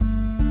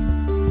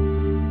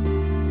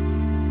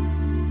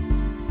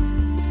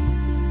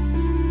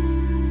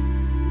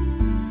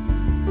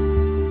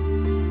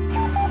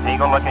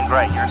Eagle looking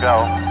great. Your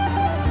go.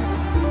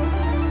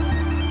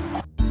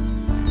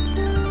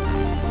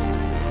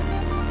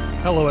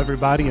 Hello,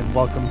 everybody, and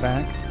welcome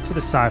back to the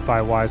Sci-Fi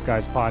Wise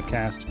Guys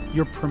podcast,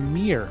 your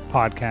premier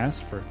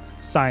podcast for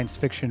science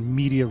fiction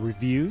media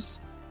reviews.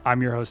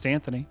 I'm your host,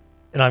 Anthony.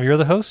 And I'm your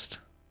other host,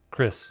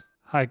 Chris.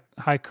 Hi,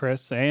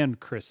 Chris,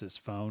 and Chris's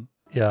phone.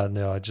 Yeah,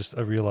 no,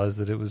 I realized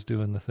that it was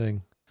doing the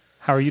thing.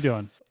 How are you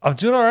doing? I'm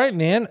doing all right,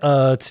 man.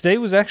 Today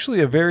was actually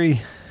a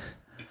very,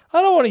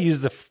 I don't want to use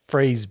the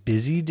phrase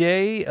busy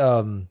day.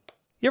 You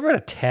ever had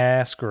a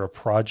task or a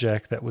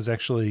project that was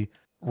actually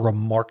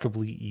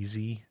remarkably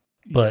easy,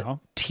 but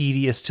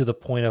tedious to the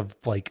point of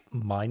like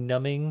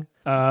mind-numbing?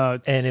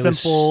 It's and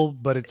simple,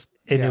 but it's...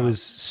 And it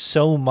was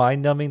so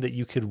mind-numbing that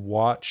you could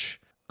watch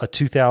a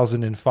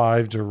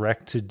 2005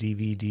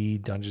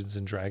 direct-to-DVD Dungeons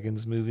 &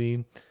 Dragons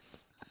movie.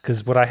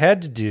 Because what I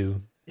had to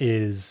do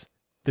is,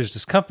 there's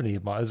this company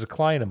of mine, there's a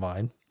client of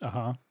mine,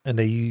 and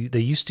they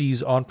used to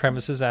use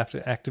on-premises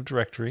Active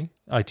Directory.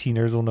 IT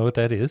nerds will know what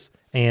that is.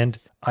 And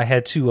I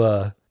had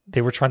to,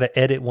 they were trying to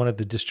edit one of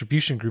the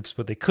distribution groups,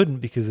 but they couldn't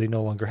because they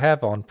no longer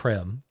have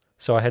on-prem.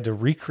 So I had to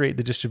recreate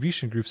the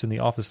distribution groups in the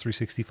Office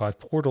 365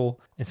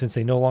 portal. And since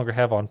they no longer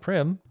have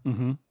on-prem,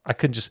 I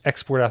couldn't just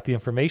export out the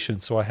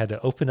information. So I had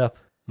to open up,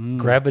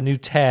 grab a new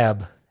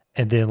tab,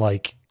 and then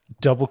like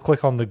double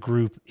click on the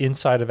group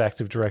inside of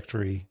Active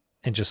Directory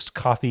and just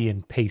copy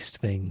and paste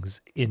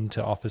things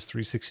into Office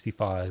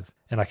 365.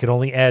 And I could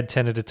only add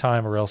 10 at a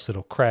time or else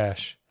it'll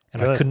crash.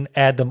 And I couldn't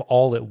add them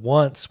all at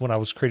once when I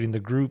was creating the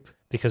group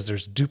because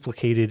there's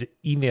duplicated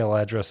email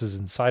addresses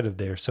inside of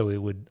there.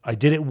 So I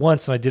did it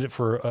once, and I did it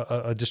for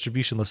a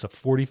distribution list of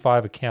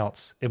 45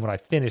 accounts. And when I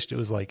finished, it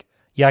was like,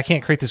 yeah, I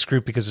can't create this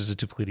group because there's a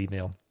duplicate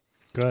email.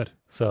 Good.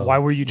 So why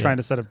were you trying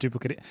to set up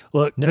duplicate?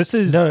 Look,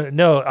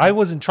 No, I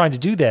wasn't trying to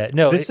do that.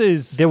 No,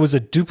 there was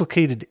a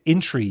duplicated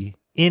entry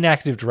in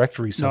Active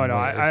Directory somewhere. No,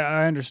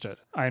 I understood.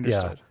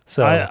 Yeah,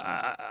 so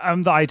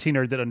I'm the IT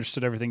nerd that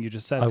understood everything you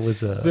just said. I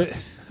was the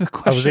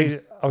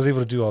question, I was able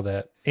to do all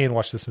that and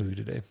watch this movie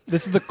today.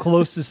 This is the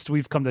closest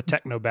we've come to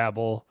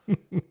technobabble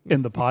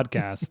in the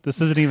podcast.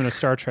 This isn't even a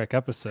Star Trek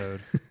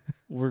episode.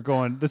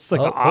 This is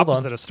like the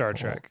opposite of Star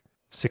Trek.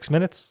 6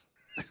 minutes?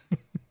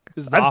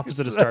 This is the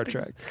opposite of Star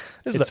Trek.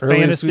 It's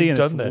fantasy and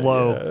it's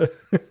low.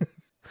 Yeah.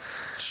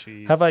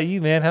 Jeez. How about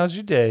you, man? How's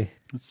your day?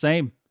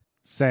 Same.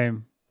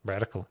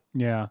 Radical.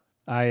 Yeah.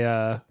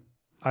 I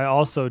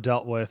also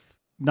dealt with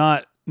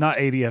not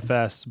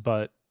ADFS,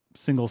 but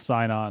single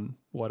sign-on,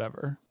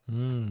 whatever.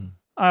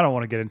 I don't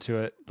want to get into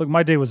it. Look,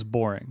 my day was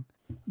boring.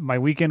 My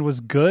weekend was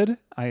good.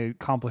 I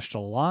accomplished a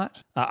lot.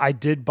 I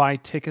did buy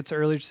tickets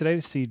earlier today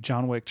to see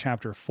John Wick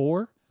Chapter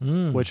 4,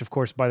 which, of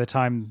course, by the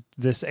time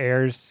this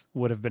airs,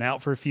 would have been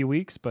out for a few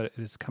weeks, but it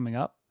is coming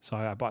up. So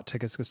I bought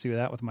tickets to go see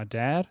that with my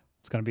dad.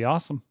 It's going to be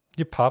awesome.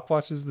 Your pop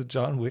watches the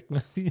John Wick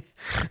movie?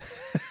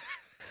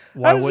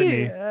 Why wouldn't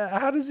he?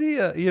 How does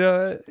he?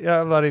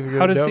 I'm not even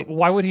going to know.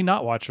 Why would he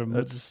not watch them?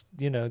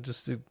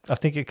 I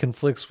think it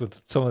conflicts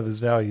with some of his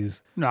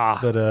values. Nah,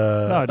 but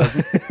no, it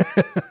doesn't.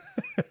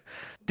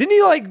 Didn't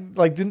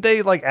he didn't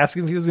they ask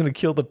him if he was going to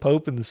kill the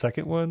Pope in the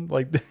second one?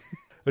 Like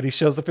when he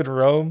shows up in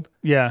Rome?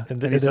 Yeah,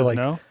 and then he they're says like,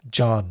 no.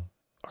 John,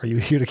 are you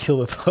here to kill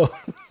the Pope?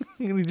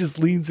 And he just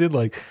leans in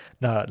like,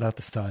 nah, not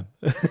this time.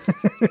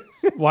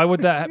 Why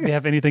would that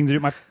have anything to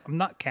do? I'm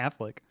not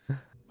Catholic.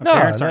 My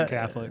parents aren't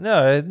Catholic.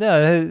 No,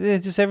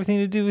 it's just everything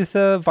to do with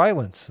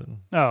violence.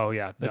 Oh,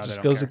 yeah. That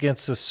just goes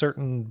against a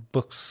certain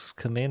book's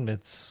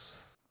commandments.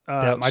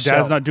 My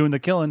dad's not doing the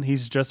killing.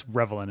 He's just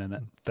reveling in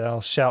it. Thou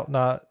shalt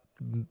not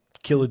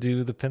kill a dude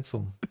with a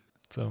pencil.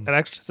 So it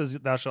actually says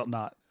thou shalt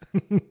not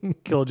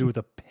kill a dude with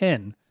a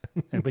pen.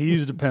 But he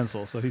used a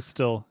pencil, so he's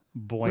still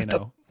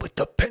bueno. With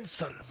the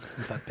pencil.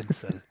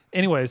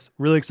 Anyways,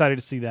 really excited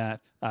to see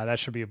that. That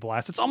should be a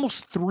blast. It's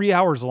almost 3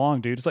 hours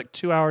long, dude. It's like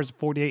 2 hours and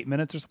 48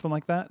 minutes or something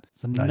like that.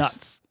 It's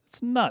nuts.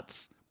 It's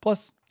nuts.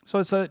 Plus, so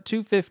it's a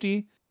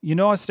 $250.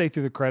 I stay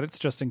through the credits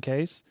just in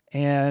case.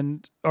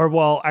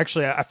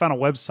 Actually, I found a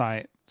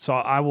website. So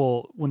I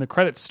will, when the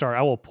credits start,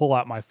 I will pull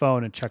out my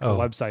phone and check the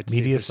website. To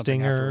Media see if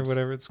Stinger or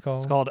whatever it's called.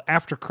 It's called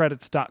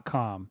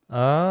aftercredits.com.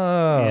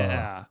 Oh.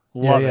 Yeah.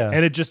 Love it.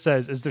 And it just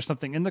says, is there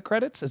something in the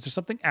credits? Is there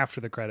something after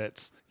the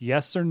credits?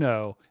 Yes or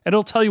no? And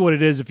it'll tell you what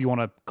it is if you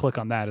want to click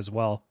on that as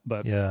well.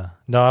 But yeah.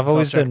 No, I've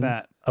always done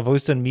that. I've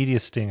always done Media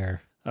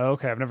Stinger.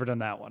 Okay, I've never done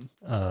that one.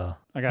 I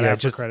got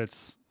after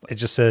credits. It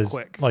just says,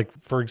 quick. like,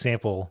 for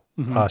example,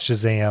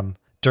 Shazam,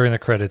 during the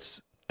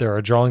credits, there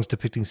are drawings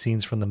depicting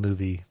scenes from the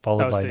movie,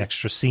 followed by an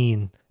extra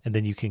scene, and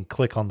then you can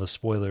click on the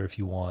spoiler if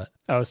you want.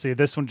 Oh, see,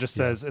 this one just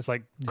says it's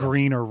like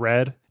green or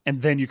red,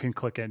 and then you can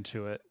click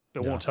into it.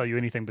 It won't tell you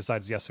anything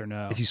besides yes or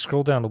no. If you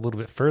scroll down a little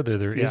bit further,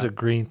 there is a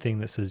green thing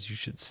that says you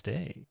should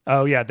stay.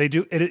 Oh, yeah, they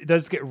do. It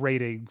does get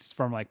ratings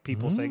from like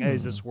people saying, hey,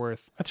 is this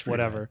worth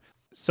whatever?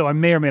 So I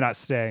may or may not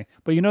stay.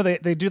 But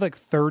they do like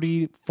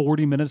 30,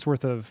 40 minutes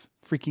worth of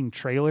freaking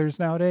trailers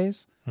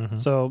nowadays. Mm-hmm.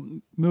 So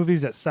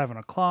movies at 7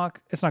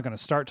 o'clock, it's not going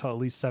to start till at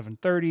least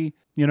 7:30.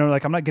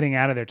 I'm not getting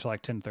out of there till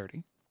like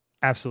 10:30.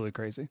 Absolutely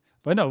crazy.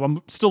 But no,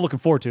 I'm still looking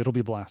forward to it. It'll be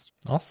a blast.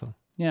 Awesome.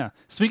 Yeah.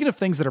 Speaking of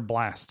things that are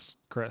blasts,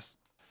 Chris.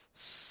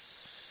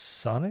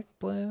 Sonic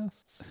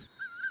blasts?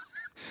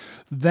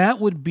 That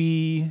would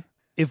be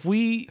if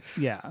we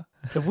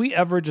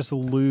ever just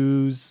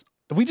lose,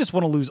 if we just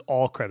want to lose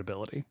all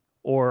credibility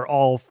or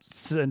all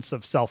sense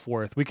of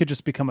self-worth, we could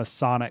just become a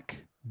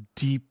Sonic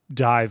deep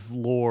dive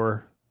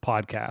lore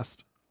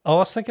podcast. Oh, I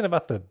was thinking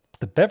about the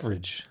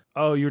beverage.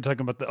 Oh, you were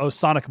talking about the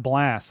Sonic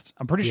Blast.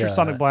 I'm pretty sure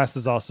Sonic Blast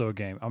is also a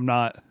game. I'm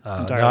not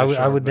entirely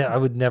sure. I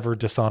would never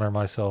dishonor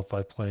myself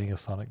by playing a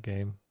Sonic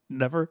game.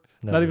 Never?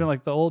 Not even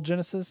like the old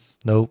Genesis?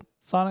 Nope.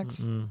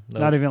 Sonics? Nope.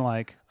 Not even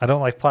like... I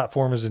don't like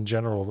platformers in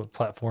general, but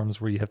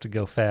platforms where you have to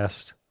go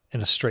fast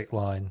in a straight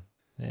line.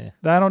 Yeah.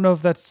 I don't know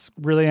if that's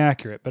really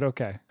accurate, but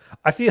okay.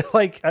 I feel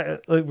like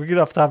we're getting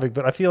off topic,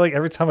 but I feel like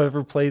every time I've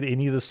ever played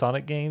any of the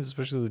Sonic games,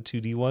 especially the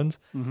 2D ones,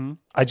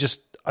 I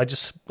just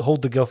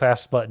hold the go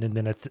fast button, and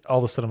then all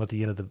of a sudden I'm at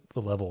the end of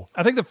the level.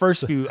 I think the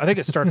first few, I think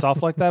it starts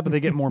off like that, but they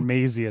get more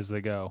mazy as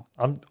they go.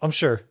 I'm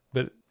sure,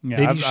 but Yeah,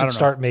 maybe you should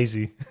start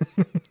mazy.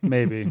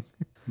 Maybe.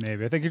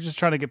 I think you're just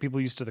trying to get people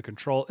used to the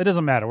control. It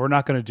doesn't matter. We're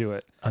not going to do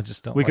it. I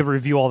just don't. We could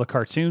review all the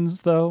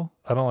cartoons, though.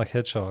 I don't like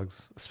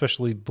hedgehogs,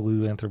 especially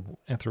blue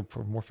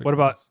anthropomorphic. What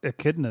about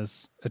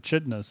echidnas?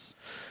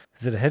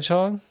 Is it a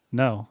hedgehog?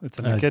 No, it's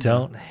an echidna. I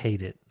don't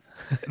hate it.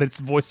 And it's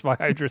voiced by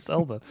Idris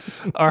Elba.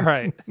 All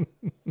right.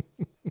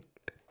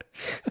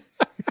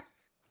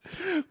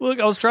 Look,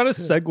 I was trying to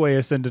segue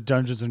us into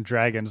Dungeons &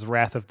 Dragons,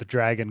 Wrath of the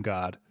Dragon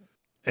God,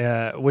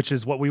 which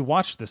is what we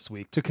watched this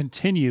week to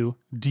continue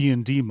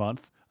D&D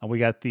month. We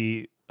got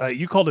the,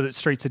 you called it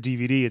straight to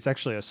DVD. It's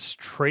actually a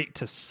straight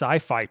to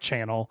sci-fi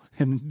channel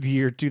in the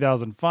year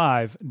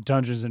 2005,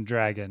 Dungeons &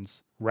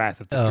 Dragons,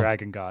 Wrath of the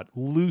Dragon God.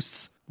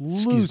 Loose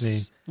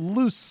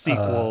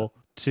sequel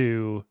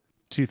to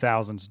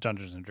 2000's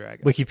Dungeons &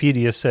 Dragons.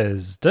 Wikipedia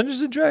says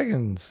Dungeons &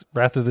 Dragons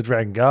Wrath of the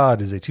Dragon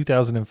God is a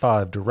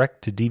 2005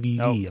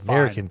 direct-to-DVD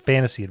American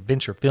fantasy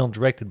adventure film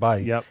directed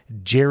by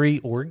Jerry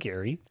or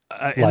Gary.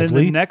 And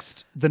then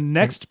the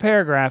next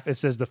paragraph, it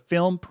says the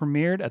film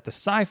premiered at the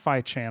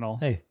Sci-Fi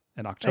Channel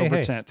on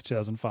October 10th,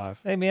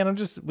 2005. Hey man,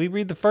 we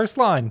read the first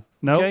line.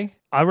 No, okay?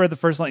 I read the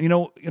first line. You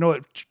know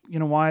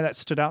why that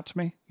stood out to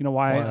me? You know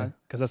why?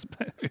 Because that's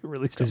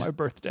released on my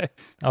birthday.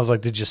 I was like,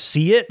 did you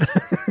see it?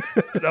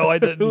 No, I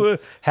didn't.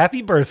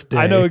 Happy birthday.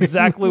 I know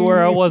exactly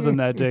where I was in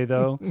that day,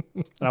 though.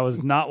 And I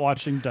was not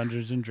watching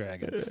Dungeons and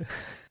Dragons.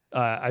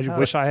 I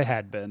wish I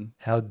had been.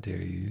 How dare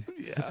you?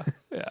 Yeah.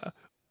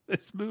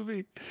 This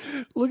movie.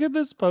 Look at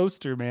this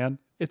poster, man.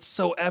 It's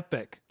so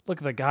epic. Look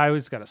at the guy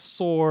who's got a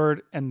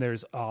sword, and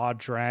there's a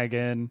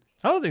dragon.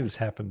 I don't think this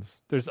happens.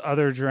 There's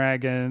other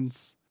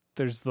dragons.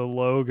 There's the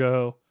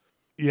logo.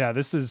 Yeah,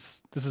 this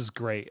is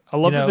great. I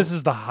love that this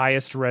is the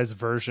highest res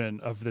version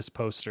of this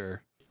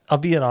poster. I'll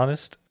be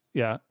honest.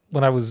 Yeah.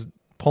 When I was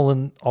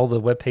pulling all the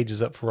web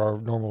pages up for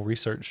our normal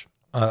research,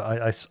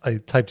 I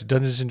typed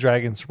Dungeons &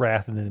 Dragons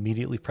Wrath and then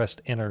immediately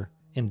pressed enter.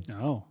 And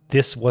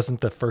this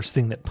wasn't the first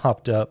thing that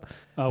popped up.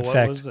 Oh,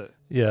 what was it?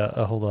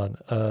 Yeah, hold on.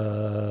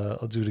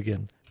 I'll do it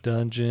again.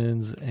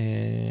 Dungeons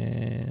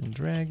and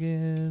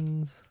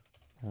Dragons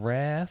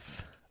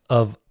Wrath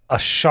of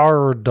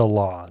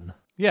Ashardalon.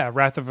 Yeah,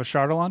 Wrath of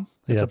Ashardalon.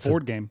 It's a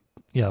board game.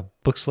 Yeah,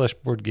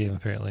 book/board game,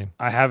 apparently.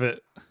 I have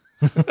it.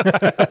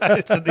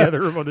 It's in the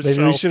other room on the shelf.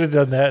 Maybe we should have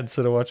done that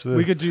instead of watching this.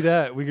 We could do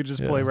that. We could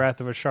just play Wrath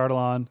of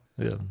Ashardalon.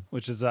 Yeah.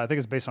 Which is, I think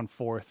it's based on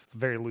Fourth,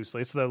 very loosely.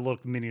 It's the little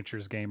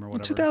miniatures game or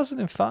whatever.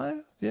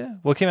 2005? Yeah.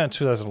 Well, it came out in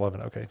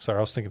 2011. Okay. Sorry,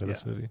 I was thinking of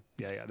this movie.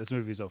 Yeah. This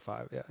movie's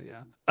 05.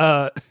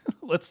 Yeah.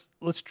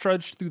 Let's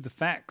trudge through the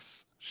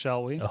facts,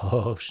 shall we?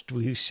 Oh,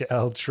 we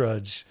shall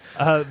trudge.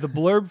 The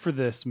blurb for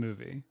this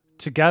movie.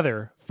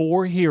 Together,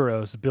 4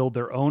 heroes build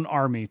their own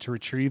army to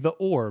retrieve the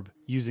orb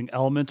using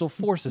elemental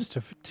forces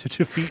to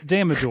defeat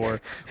Damodar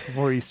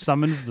before he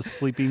summons the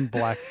sleeping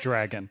black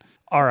dragon.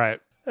 All right.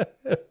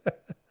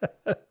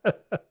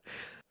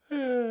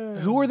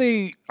 Who are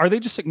they? Are they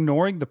just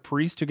ignoring the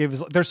priest who gave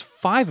his... There's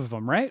 5 of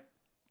them, right?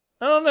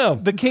 I don't know.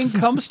 The king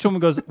comes to him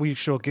and goes, "We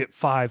shall get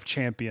 5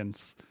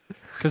 champions."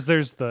 Because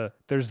there's the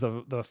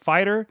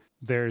fighter,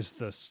 there's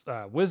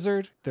the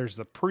wizard, there's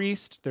the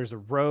priest, there's a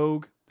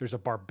rogue, there's a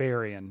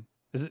barbarian.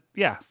 Is it?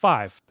 Yeah,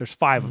 5. There's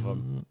 5 of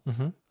them.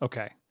 Mm-hmm.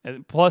 Okay.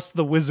 And plus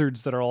the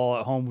wizards that are all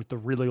at home with the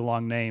really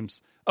long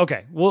names.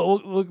 Okay.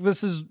 Well,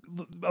 this is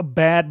a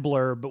bad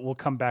blurb, but we'll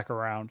come back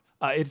around.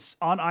 It's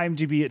on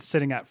IMDb. It's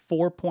sitting at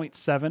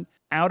 4.7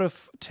 out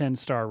of 10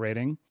 star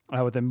rating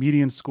with a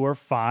median score of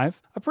 5.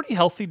 A pretty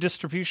healthy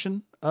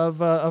distribution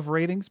of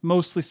ratings,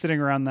 mostly sitting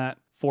around that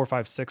 4,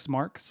 5, 6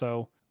 mark.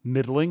 So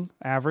middling,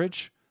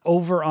 average.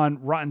 Over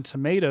on Rotten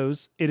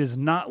Tomatoes, it is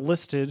not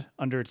listed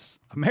under its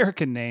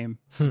American name,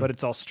 but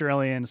it's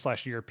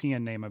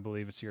Australian/European name. I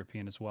believe it's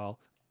European as well.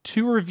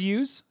 2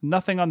 reviews,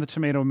 nothing on the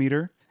tomato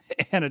meter,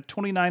 and a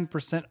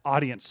 29%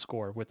 audience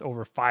score with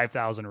over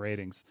 5,000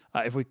 ratings.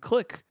 If we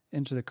click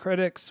into the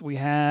critics, we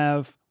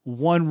have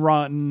 1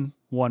 rotten,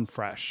 1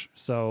 fresh.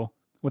 So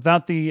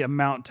without the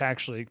amount to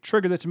actually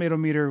trigger the tomato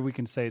meter, we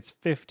can say it's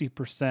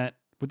 50%.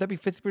 Would that be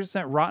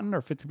 50% rotten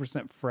or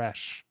 50%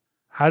 fresh?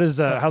 How's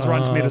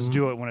Rotten Tomatoes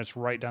do it when it's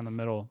right down the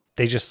middle?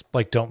 They just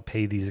like don't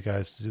pay these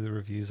guys to do the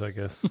reviews, I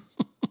guess.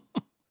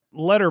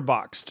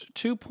 Letterboxd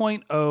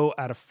 2.0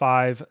 out of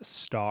 5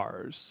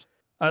 stars.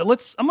 I'm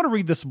going to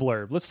read this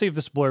blurb. Let's see if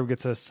this blurb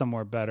gets us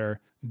somewhere better.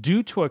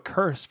 Due to a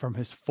curse from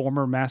his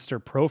former master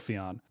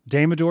Profion,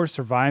 Damodar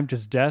survived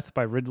his death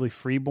by Ridley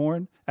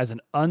Freeborn as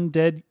an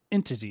undead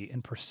entity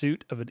in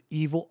pursuit of an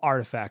evil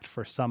artifact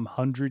for some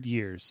 100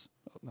 years.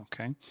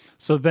 Okay.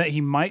 So that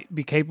he might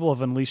be capable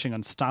of unleashing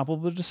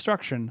unstoppable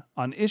destruction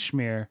on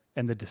Ishmir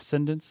and the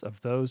descendants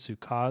of those who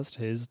caused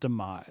his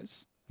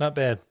demise. Not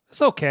bad.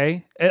 It's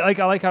okay. I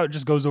like how it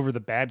just goes over the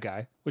bad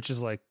guy, which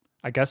is like,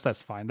 I guess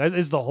that's fine. That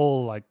is the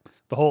whole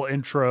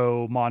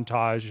intro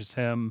montage is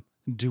him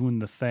doing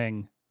the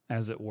thing,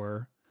 as it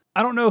were.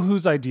 I don't know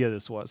whose idea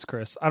this was,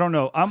 Chris. I don't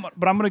know.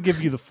 But I'm going to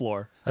give you the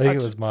floor. I think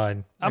it was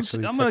mine. I'm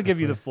going to give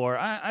you the floor.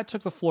 I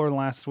took the floor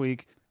last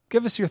week.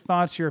 Give us your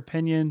thoughts, your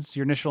opinions,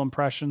 your initial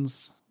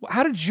impressions.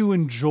 How did you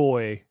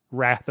enjoy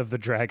Wrath of the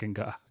Dragon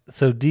God?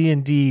 So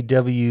D&D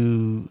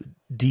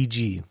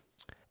WDG.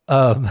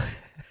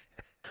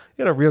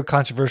 Got a real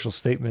controversial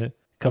statement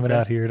coming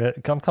out here.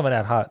 I'm coming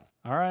out hot.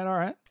 All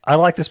right. I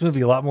like this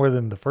movie a lot more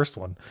than the first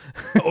one.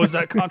 Oh, is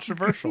that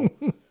controversial?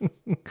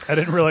 I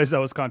didn't realize that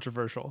was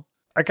controversial.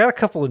 I got a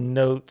couple of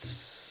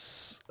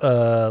notes.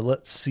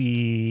 Let's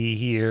see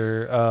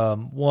here.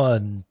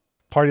 One,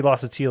 party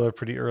lost its healer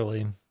pretty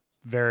early.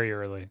 Very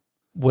early.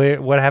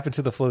 What happened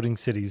to the floating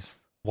cities?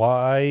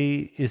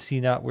 Why is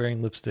he not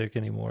wearing lipstick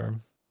anymore?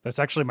 That's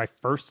actually my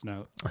first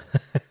note.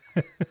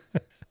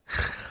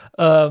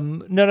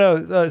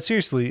 No,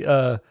 seriously.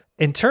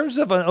 In terms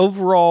of an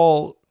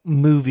overall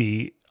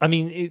movie, I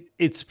mean,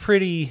 it's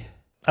pretty...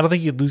 I don't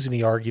think you'd lose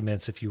any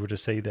arguments if you were to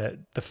say that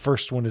the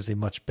first one is a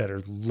much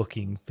better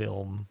looking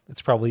film.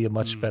 It's probably a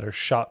much better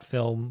shot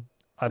film.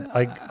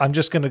 I'm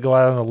just going to go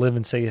out on a limb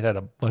and say it had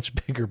a much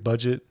bigger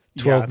budget,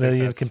 12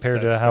 million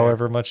compared to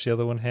however much the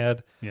other one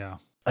had. Yeah.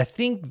 I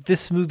think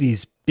this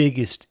movie's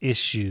biggest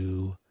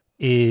issue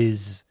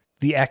is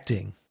the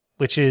acting,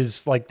 which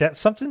is like, that's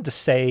something to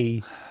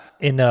say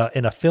in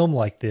a film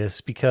like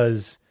this,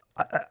 because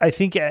I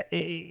think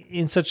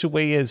in such a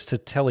way as to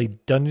tell a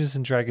Dungeons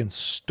and Dragons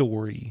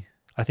story,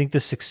 I think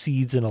this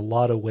succeeds in a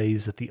lot of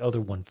ways that the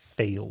other one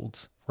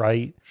failed,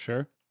 right?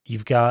 Sure.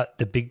 You've got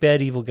the big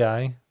bad evil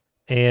guy,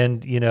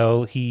 and,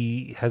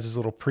 he has his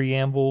little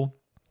preamble,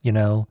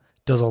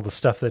 does all the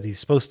stuff that he's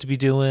supposed to be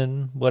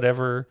doing,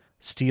 whatever,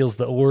 steals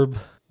the orb,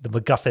 the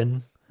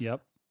MacGuffin.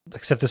 Yep.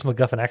 Except this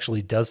MacGuffin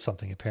actually does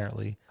something,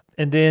 apparently.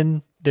 And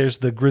then there's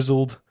the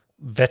grizzled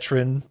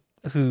veteran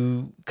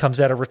who comes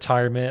out of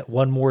retirement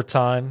one more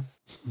time.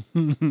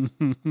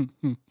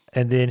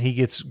 And then he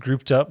gets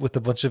grouped up with a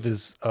bunch of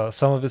his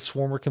some of his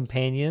former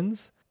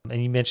companions.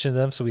 And you mentioned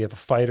them. So we have a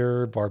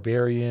fighter,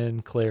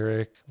 barbarian,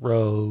 cleric,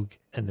 rogue,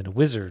 and then a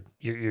wizard.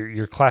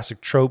 Your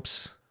classic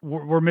tropes.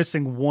 We're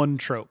missing one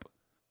trope.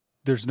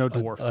 There's no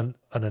dwarf. An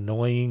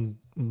annoying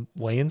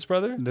Wayans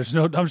brother? I'm just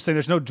saying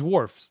there's no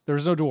dwarfs.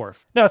 There's no dwarf.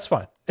 No, it's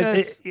fine.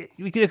 Yes.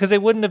 Because they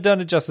wouldn't have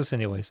done it justice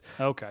anyways.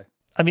 Okay.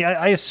 I mean,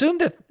 I assume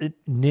that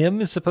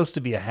Nim is supposed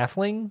to be a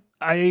halfling.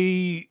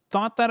 I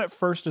thought that at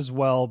first as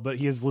well, but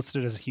he is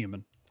listed as a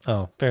human.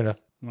 Oh, fair enough.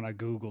 When I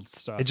Googled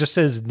stuff. It just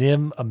says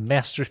Nim, a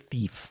master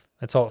thief.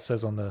 That's all it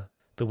says on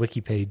the wiki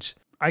page.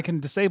 I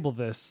can disable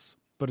this,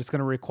 but it's going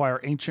to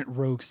require ancient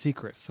rogue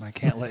secrets, and I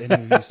can't let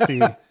any of you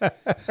see.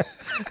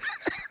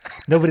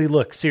 Nobody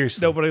look,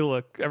 seriously. Nobody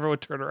look. Everyone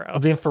turn around.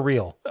 I'm being for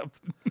real.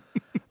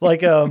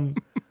 Like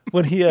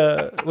when he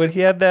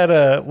had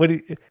that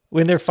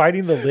when they're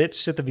fighting the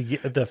lich at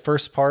the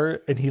first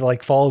part, and he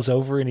like falls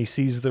over and he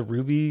sees the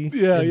ruby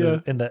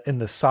in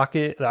the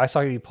socket, the eye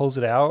socket, he pulls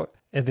it out,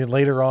 and then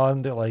later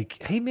on they're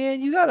like, "Hey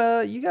man, you got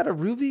a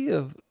ruby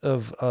of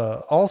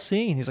all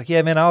seeing?" He's like,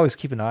 "Yeah man, I always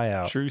keep an eye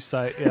out." True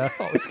sight. Yeah,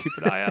 always keep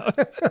an eye out.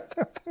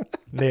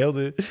 Nailed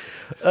it.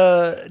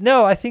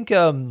 No, I think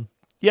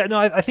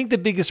I think the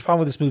biggest problem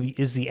with this movie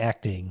is the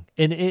acting,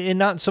 and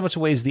not in so much a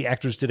way as the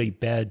actors did a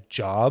bad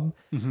job,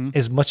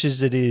 as much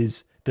as it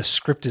is the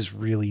script is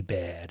really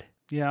bad.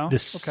 Yeah, the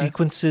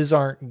sequences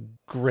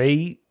aren't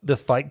great. The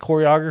fight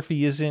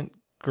choreography isn't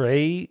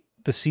great.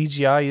 The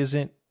CGI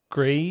isn't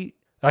great.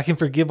 I can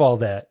forgive all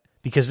that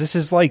because this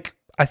is like,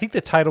 I think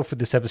the title for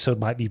this episode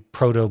might be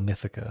Proto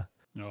Mythica.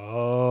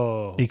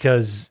 Oh,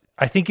 because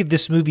I think if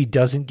this movie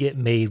doesn't get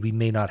made, we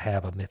may not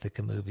have a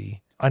Mythica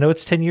movie. I know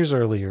it's 10 years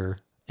earlier.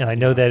 And I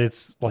know that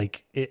it's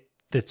like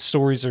that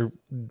stories are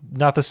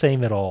not the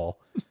same at all.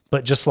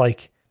 But just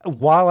like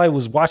while I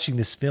was watching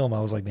this film,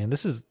 I was like, man,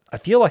 I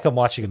feel like I'm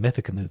watching a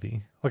Mythica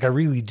movie. Like I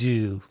really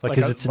do. Like,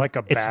 cause it's like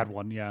a bad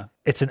one. Yeah.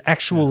 It's an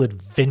actual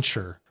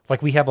adventure.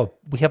 Like we have a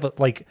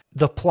like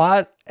the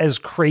plot, as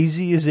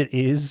crazy as it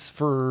is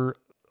for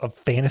a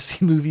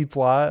fantasy movie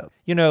plot,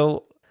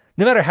 no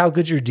matter how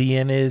good your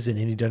DM is in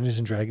any Dungeons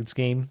and Dragons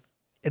game,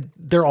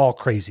 they're all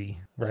crazy,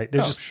 right?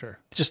 They're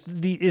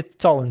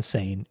it's all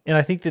insane. And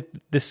I think that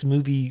this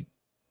movie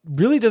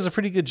really does a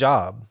pretty good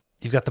job.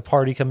 You've got the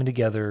party coming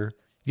together.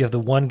 You have the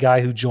one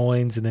guy who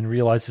joins and then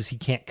realizes he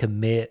can't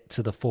commit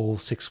to the full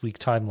 6-week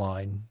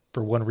timeline.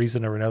 for one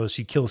reason or another.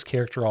 She kills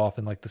character off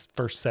in like the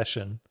first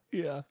session.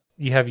 Yeah.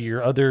 You have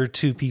your other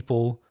two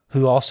people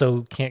who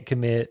also can't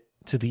commit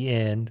to the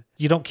end.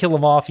 You don't kill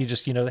them off. You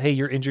just, hey,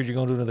 you're injured. You're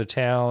going to another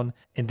town.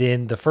 And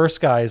then the first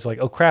guy is like,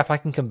 oh crap, I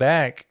can come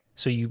back.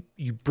 So you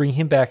bring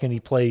him back and he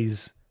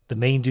plays the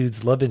main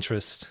dude's love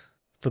interest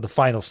for the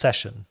final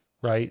session,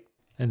 right?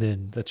 And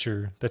then that's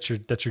your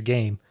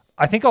game.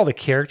 I think all the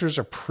characters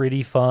are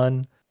pretty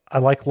fun. I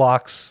like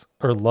Lux,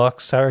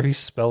 however you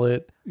spell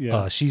it.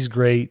 Yeah. She's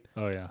great.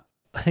 Oh yeah.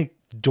 I think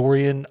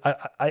Dorian,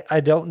 I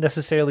don't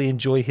necessarily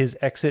enjoy his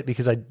exit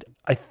because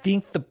I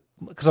think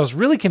because I was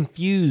really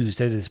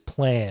confused at his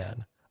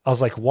plan. I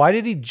was like, why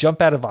did he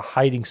jump out of a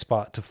hiding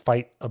spot to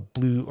fight a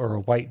blue or a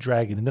white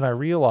dragon? And then I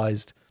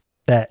realized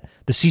that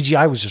the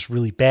CGI was just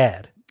really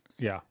bad.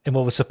 Yeah. And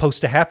what was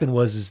supposed to happen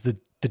is the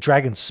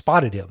dragon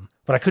spotted him,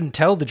 but I couldn't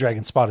tell the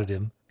dragon spotted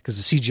him because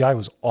the CGI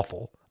was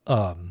awful.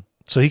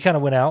 So he kind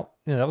of went out.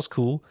 That was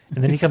cool.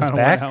 And then he comes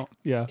back.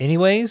 Yeah.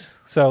 Anyways,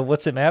 so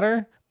what's it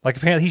matter? Like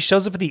apparently he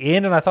shows up at the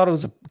end and I thought it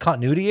was a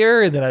continuity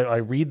error. And then I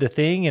read the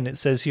thing and it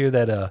says here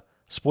that,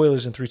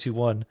 spoilers in 3, 2,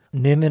 1,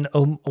 Nim and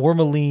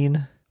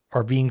Ormeline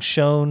are being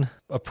shown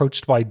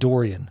approached by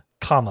Dorian,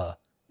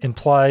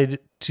 implied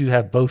to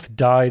have both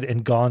died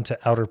and gone to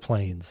outer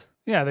planes.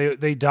 Yeah,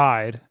 they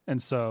died,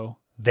 and so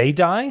they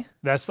die.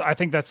 I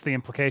think that's the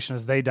implication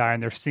is they die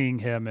and they're seeing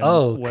him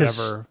and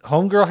whatever.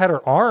 Homegirl had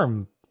her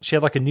arm. She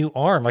had like a new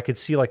arm. I could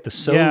see like the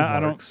sew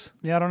marks.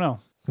 I don't know.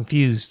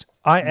 Confused.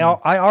 I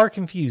are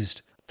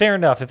confused. Fair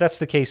enough. If that's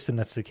the case, then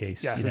that's the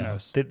case. Yeah, who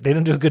knows? They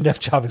don't do a good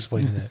enough job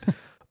explaining that.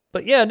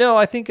 But yeah, no,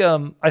 I think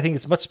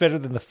it's much better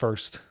than the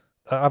first.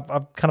 I've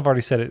kind of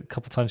already said it a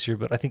couple times here,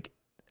 but I think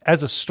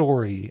as a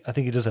story, I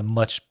think it does a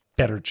much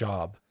better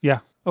job. Yeah,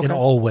 okay. In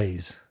all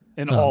ways.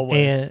 In all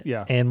ways,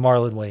 yeah. And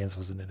Marlon Wayans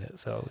wasn't in it,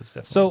 so it's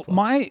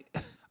definitely.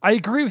 I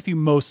agree with you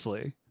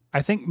mostly.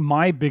 I think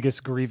my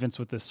biggest grievance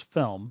with this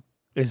film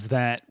is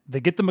that they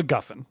get the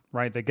MacGuffin,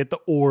 right? They get the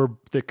orb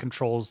that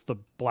controls the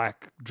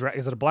black dragon.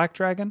 Is it a black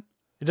dragon?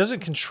 It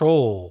doesn't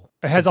control.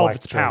 It has all of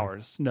its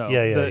powers. No.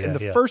 In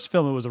the first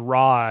film, it was a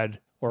rod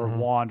or a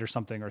wand or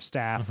something or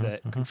staff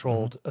that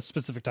controlled a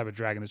specific type of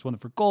dragon. There's one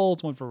for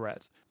golds, one for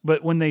reds.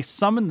 But when they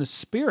summon the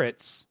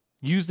spirits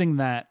using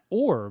that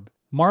orb,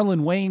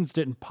 Marlon Wayans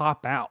didn't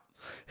pop out.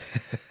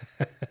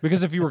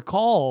 Because if you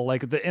recall,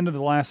 like at the end of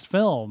the last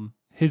film,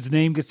 his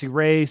name gets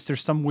erased.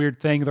 There's some weird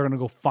thing. They're going to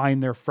go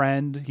find their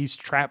friend. He's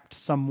trapped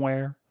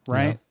somewhere,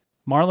 right?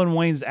 Yeah. Marlon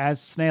Wayans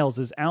as Snails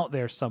is out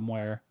there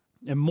somewhere,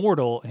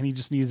 immortal, and he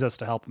just needs us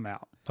to help him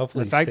out.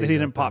 Hopefully the fact that he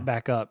didn't pop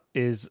back up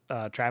is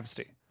a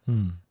travesty.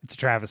 It's a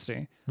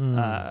travesty.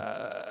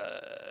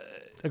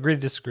 Agree to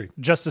disagree.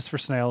 Justice for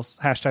Snails.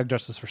 #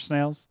 Justice for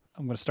Snails.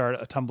 I'm going to start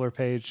a Tumblr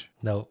page.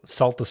 No,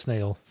 Salt the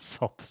Snail.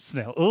 Salt the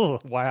Snail. Oh,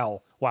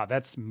 wow. Wow,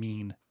 that's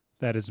mean.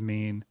 That is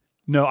mean.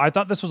 No, I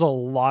thought this was a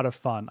lot of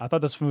fun. I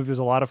thought this movie was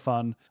a lot of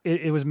fun.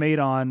 It was made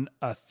on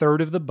a third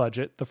of the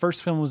budget. The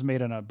first film was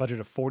made on a budget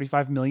of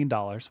 $45 million,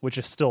 which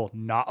is still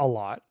not a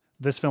lot.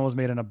 This film was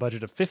made on a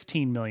budget of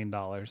 $15 million.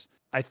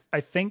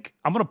 I think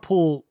I'm going to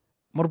pull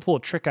a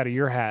trick out of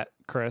your hat,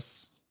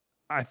 Chris.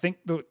 I think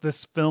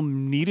this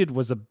film needed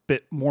was a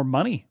bit more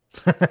money.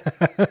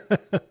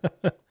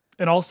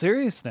 In all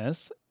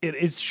seriousness, it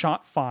is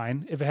shot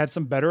fine. If it had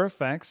some better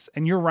effects,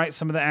 and you're right,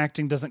 some of the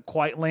acting doesn't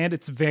quite land.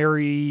 It's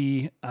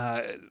very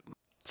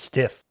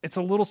stiff. It's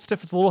a little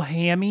stiff. It's a little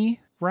hammy,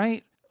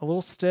 right? A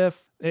little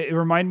stiff. It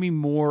reminded me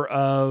more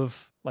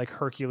of like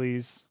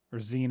Hercules or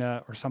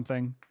Xena or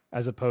something,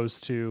 as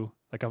opposed to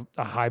like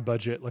a high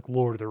budget like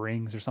Lord of the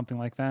Rings or something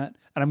like that.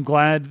 And I'm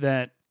glad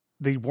that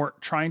they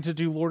weren't trying to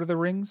do Lord of the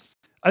Rings.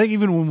 I think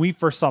even when we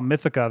first saw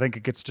Mythica, I think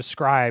it gets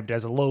described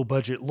as a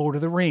low-budget Lord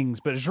of the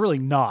Rings, but it's really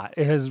not.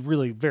 It has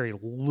really very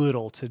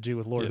little to do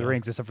with Lord of the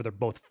Rings, except for they're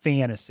both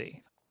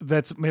fantasy.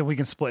 Maybe we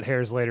can split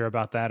hairs later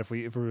about that if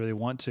we really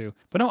want to.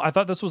 But no, I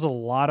thought this was a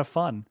lot of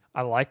fun.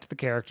 I liked the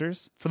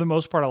characters. For the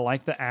most part, I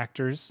liked the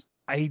actors.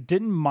 I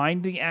didn't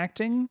mind the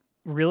acting,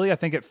 really. I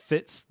think it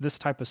fits this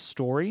type of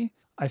story.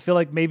 I feel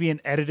like maybe in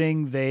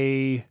editing,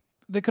 they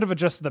could have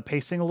adjusted the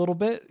pacing a little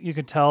bit. You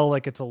could tell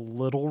like it's a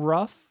little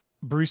rough.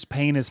 Bruce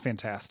Payne is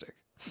fantastic.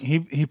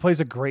 He plays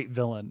a great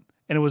villain.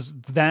 And it was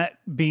that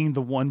being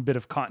the one bit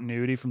of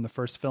continuity from the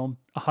first film,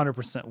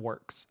 100%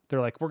 works. They're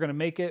like, we're going to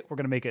make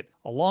it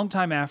a long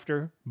time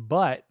after,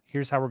 but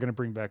here's how we're going to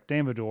bring back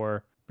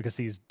Dumbledore because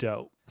he's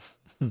dope.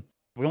 We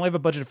only have a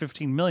budget of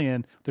 $15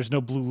 million. There's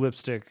no blue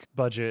lipstick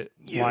budget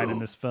line in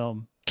this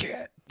film.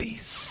 Can't be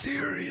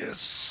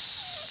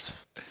serious.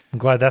 I'm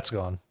glad that's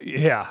gone.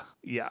 Yeah.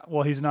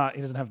 Well, he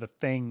doesn't have the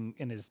thing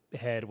in his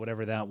head,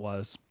 whatever that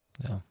was.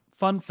 Yeah.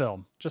 Fun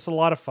film. Just a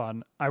lot of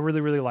fun. I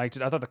really, really liked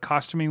it. I thought the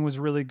costuming was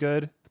really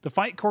good. The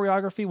fight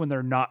choreography, when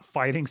they're not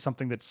fighting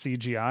something that's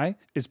CGI,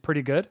 is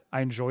pretty good. I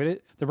enjoyed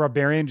it. The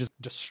Barbarian just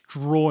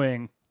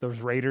destroying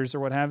those raiders or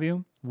what have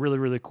you. Really,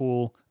 really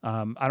cool.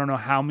 I don't know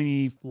how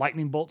many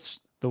lightning bolts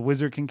the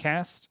wizard can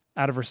cast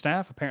out of her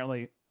staff.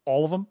 Apparently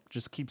all of them,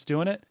 just keeps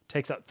doing it,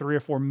 takes out 3 or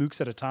 4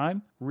 mooks at a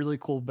time. Really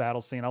cool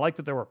battle scene. I like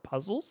that there were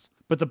puzzles,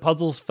 but the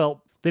puzzles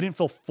they didn't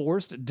feel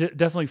forced. It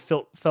definitely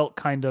felt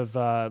kind of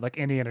like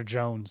Indiana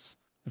Jones,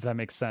 if that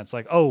makes sense.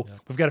 Like,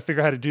 we've got to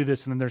figure out how to do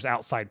this, and then there's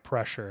outside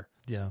pressure.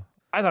 Yeah.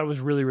 I thought it was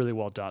really, really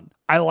well done.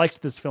 I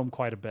liked this film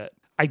quite a bit.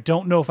 I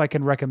don't know if I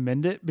can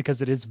recommend it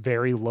because it is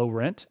very low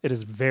rent. It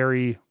is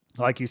very,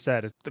 like you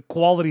said, the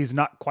quality is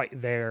not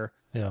quite there.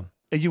 Yeah.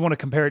 And you want to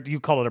compare it, you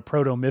call it a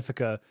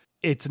proto-Mythica.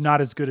 It's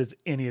not as good as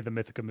any of the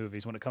Mythica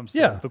movies when it comes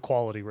to the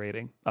quality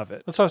rating of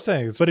it. That's what I'm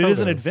saying. But it is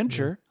an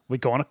adventure. Yeah. We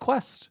go on a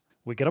quest.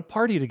 We get a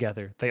party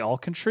together. They all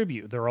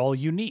contribute. They're all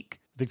unique.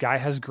 The guy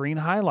has green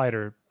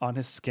highlighter on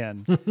his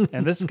skin,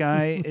 and this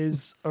guy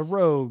is a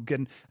rogue.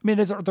 And I mean,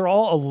 they're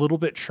all a little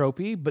bit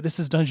tropey, but this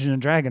is Dungeons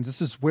and Dragons.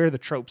 This is where the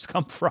tropes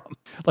come from.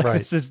 Like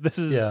this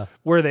is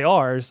where they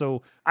are.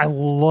 So I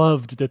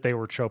loved that they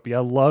were tropey. I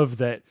love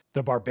that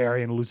the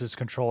barbarian loses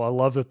control. I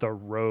love that the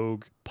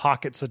rogue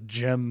pockets a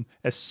gem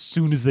as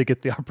soon as they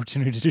get the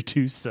opportunity to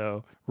do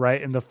so.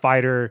 Right, and the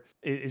fighter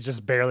is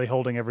just barely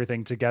holding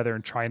everything together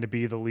and trying to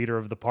be the leader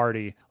of the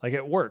party. Like,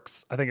 it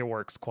works. I think it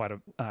works quite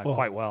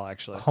well,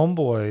 actually.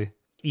 Homeboy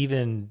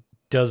even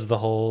does the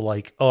whole,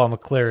 like, oh, I'm a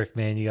cleric,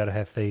 man. You got to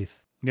have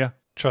faith. Yeah.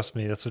 Trust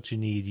me. That's what you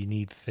need. You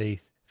need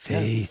faith.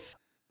 Faith.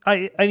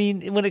 Yeah. I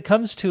mean, when it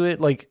comes to it,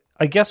 like,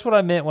 I guess what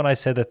I meant when I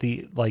said that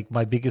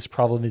my biggest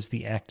problem is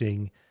the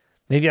acting.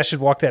 Maybe I should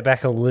walk that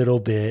back a little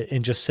bit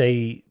and just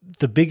say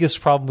the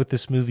biggest problem with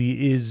this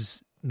movie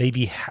is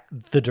maybe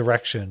the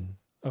direction.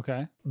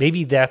 Okay.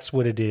 Maybe that's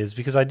what it is,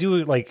 because I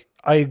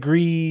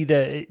agree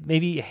that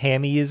maybe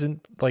hammy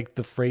isn't like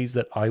the phrase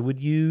that I would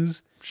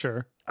use.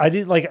 Sure.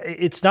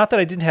 It's not that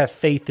I didn't have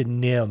faith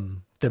in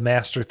Nim, the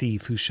master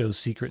thief who shows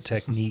secret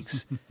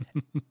techniques.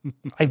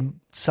 I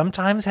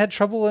sometimes had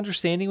trouble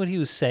understanding what he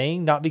was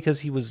saying, not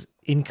because he was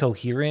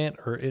incoherent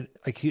or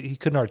he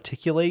couldn't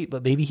articulate,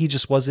 but maybe he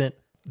just wasn't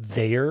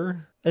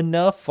there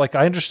enough. Like,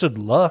 I understood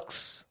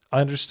Lux. I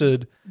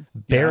understood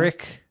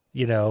Barrick,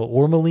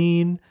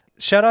 Ormeline.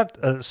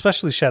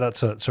 Especially shout out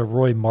to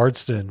Roy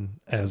Marsden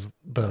as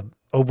the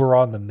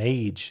Oberon the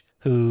Mage,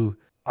 who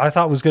I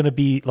thought was going to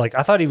be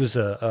I thought he was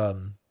a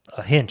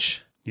hench.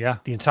 Yeah.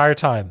 The entire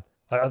time.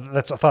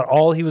 I thought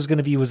all he was going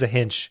to be was a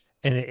hench.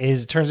 And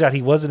it turns out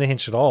he wasn't a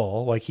hench at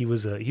all. Like, he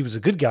was a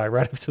good guy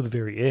right up to the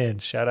very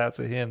end. Shout out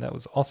to him. That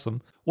was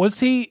awesome. Was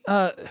he,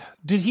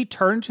 did he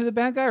turn to the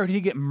bad guy, or did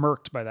he get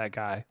murked by that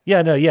guy?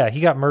 Yeah,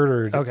 he got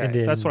murdered. Okay, and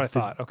that's what I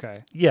thought.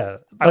 Okay. Yeah,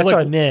 that's what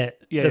I meant.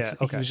 Yeah,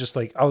 okay. He was just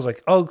I was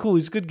like, oh, cool,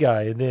 he's a good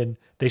guy. And then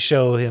they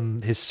show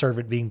him, his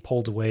servant being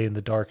pulled away in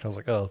the dark. And I was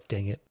like, oh,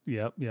 dang it.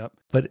 Yep.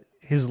 But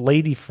his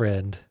lady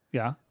friend,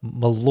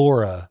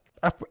 Melora,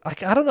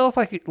 I don't know if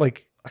I could,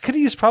 I could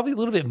have used probably a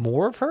little bit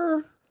more of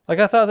her.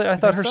 I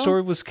thought her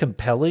story was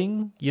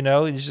compelling.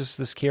 It's just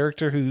this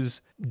character who's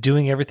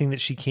doing everything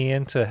that she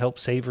can to help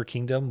save her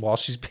kingdom while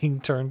she's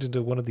being turned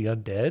into one of the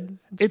undead.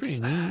 It's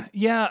pretty neat.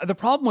 Yeah, the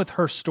problem with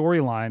her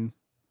storyline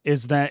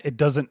is that it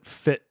doesn't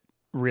fit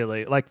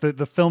really. Like,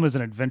 the film is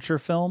an adventure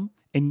film,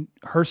 and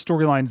her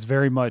storyline is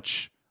very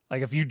much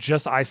like, if you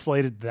just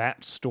isolated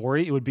that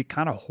story, it would be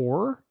kind of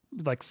horror.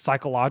 Like,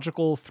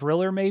 psychological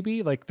thriller,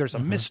 maybe. Like, there's a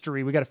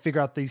mystery, we got to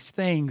figure out these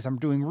things, I'm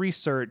doing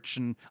research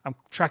and I'm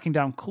tracking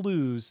down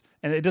clues,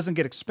 and it doesn't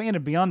get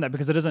expanded beyond that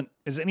because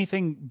is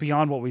anything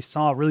beyond what we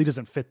saw really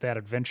doesn't fit that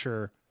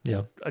adventure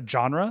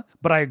genre.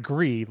 But I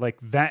agree, like,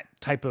 that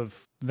type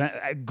of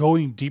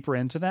going deeper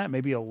into that,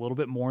 maybe a little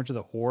bit more into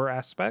the horror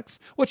aspects,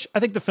 which I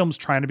think the film's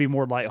trying to be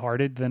more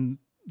lighthearted than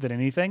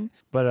anything,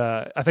 but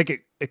I think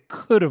it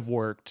could have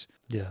worked.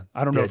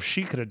 I don't know if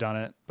she could have done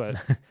it, but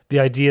the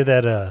idea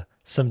that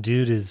some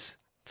dude is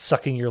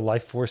sucking your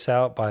life force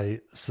out by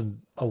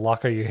a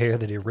lock of your hair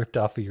that he ripped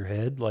off of your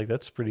head. Like,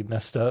 that's pretty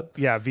messed up.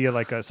 Yeah,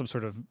 via some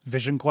sort of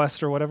vision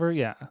quest or whatever.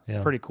 Yeah.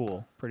 Pretty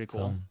cool.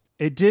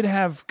 It did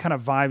have kind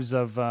of vibes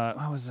of,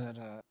 what was it?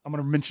 I'm going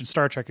to mention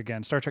Star Trek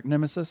again. Star Trek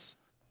Nemesis,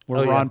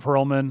 where Ron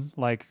Perlman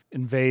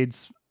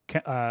invades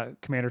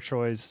Commander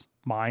Troy's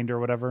mind or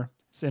whatever.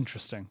 It's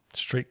interesting.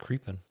 Straight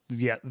creeping.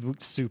 Yeah,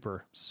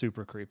 super,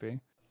 super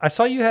creepy. I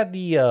saw you had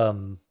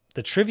the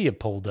trivia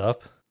pulled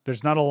up.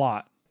 There's not a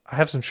lot. I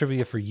have some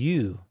trivia for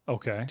you.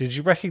 Okay. Did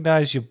you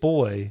recognize your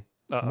boy,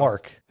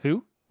 Mark?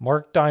 Who?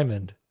 Mark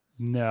Diamond.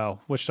 No.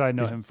 What should I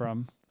know him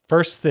from?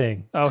 First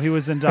Thing. Oh, he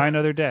was in Die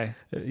Another Day.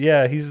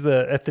 Yeah, he's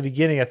at the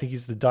beginning, I think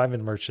he's the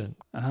diamond merchant.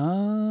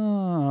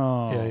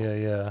 Oh.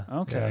 Yeah.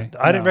 Okay. Yeah.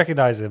 I didn't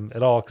recognize him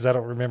at all because I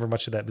don't remember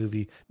much of that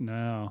movie.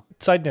 No.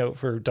 Side note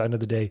for Die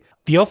Another Day,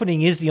 the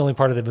opening is the only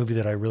part of the movie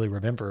that I really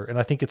remember, and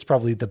I think it's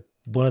probably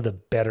one of the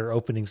better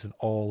openings in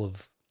all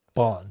of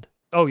Bond.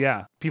 Oh,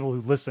 yeah. People who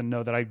listen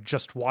know that I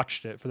just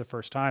watched it for the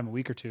first time a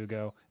week or two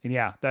ago. And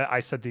yeah, I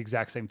said the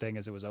exact same thing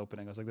as it was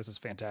opening. I was like, this is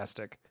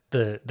fantastic.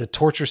 The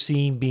torture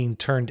scene being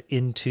turned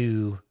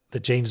into the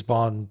James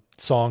Bond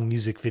song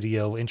music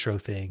video intro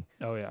thing.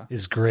 Oh, yeah.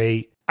 Is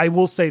great. I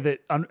will say that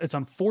it's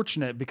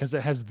unfortunate because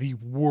it has the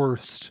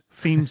worst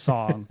theme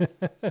song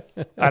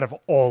out of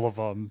all of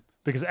them.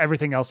 because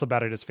everything else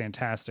about it is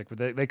fantastic.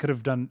 But they could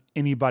have done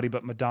anybody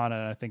but Madonna,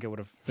 and I think it would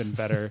have been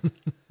better.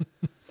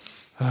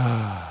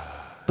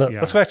 But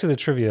let's go back to the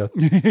trivia.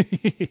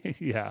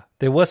 Yeah.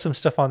 There was some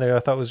stuff on there I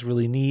thought was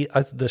really neat.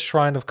 The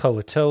Shrine of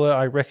Kawatoa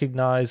I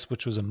recognized,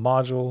 which was a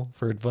module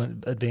for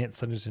Advanced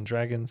Dungeons and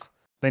Dragons.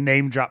 They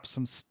name drop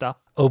some stuff.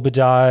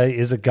 Obadiah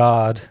is a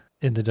god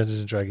in the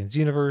Dungeons and Dragons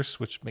universe,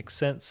 which makes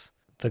sense.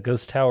 The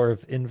Ghost Tower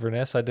of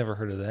Inverness, I'd never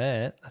heard of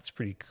that. That's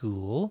pretty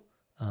cool.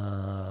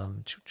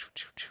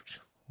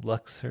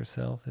 Lux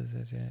herself, is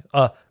it?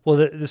 Yeah.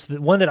 The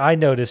one that I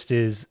noticed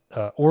is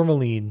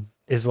Ormeline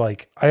is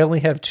like, I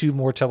only have 2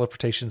 more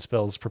teleportation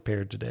spells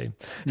prepared today.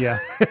 Yeah.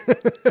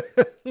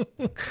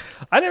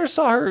 I never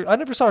saw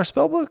her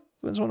spell book.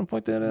 I just want to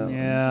point that out.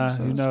 Yeah.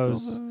 Who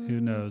knows? Who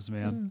knows,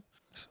 man?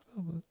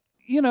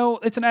 You know,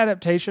 it's an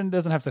adaptation.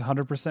 Doesn't have to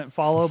 100%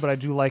 follow, but I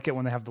do like it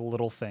when they have the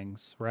little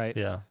things, right?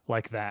 Yeah.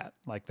 Like that.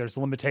 Like there's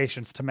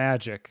limitations to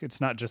magic.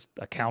 It's not just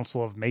a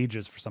council of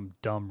mages for some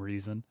dumb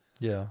reason.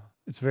 Yeah.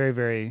 It's very,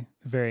 very,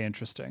 very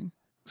interesting.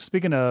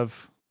 Speaking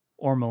of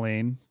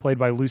Ormeline, played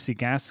by Lucy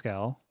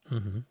Gaskell.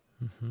 Mm-hmm.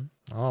 Mm-hmm.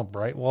 Oh,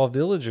 Brightwall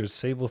Villagers,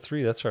 Fable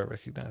 3. That's where I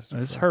recognized her.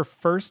 It's her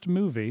first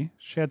movie.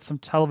 She had some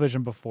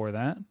television before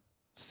that.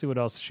 Let's see what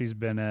else she's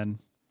been in.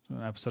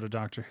 An episode of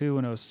Doctor Who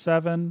in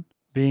 2007.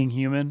 Being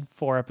Human,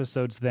 4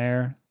 episodes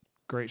there.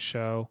 Great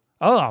show.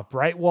 Oh,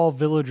 Brightwall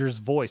Villagers'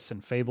 voice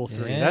in Fable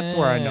 3. Yeah. That's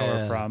where I know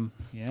her from.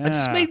 Yeah. I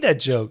just made that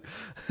joke.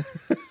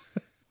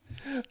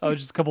 Oh,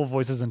 just a couple of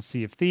voices in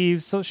Sea of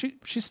Thieves. So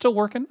she's still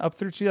working up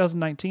through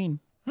 2019.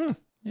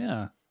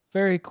 Yeah.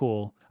 Very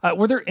cool.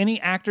 Were there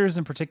any actors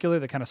in particular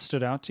that kind of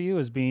stood out to you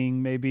as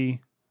being maybe...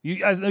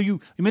 I know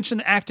you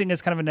mentioned acting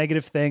as kind of a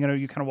negative thing. I know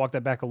you kind of walked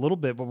that back a little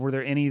bit, but were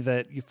there any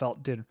that you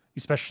felt did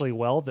especially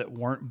well that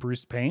weren't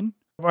Bruce Payne?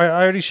 I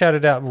already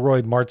shouted out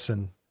Roy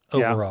Martson,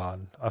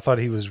 Oberon. Yeah. I thought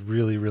he was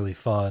really, really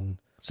fun.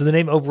 So the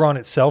name Oberon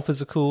itself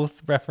is a cool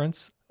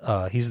reference.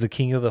 He's the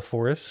king of the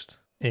forest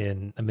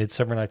in A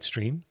Midsummer Night's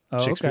Dream.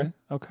 Oh,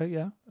 okay,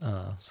 yeah.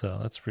 So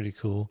that's pretty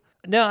cool.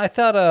 Now, I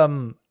thought,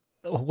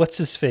 what's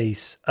his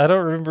face? I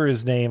don't remember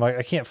his name.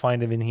 I can't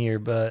find him in here,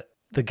 but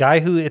the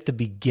guy who at the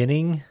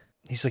beginning,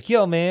 he's like,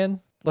 yo, man,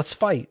 let's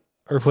fight,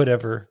 or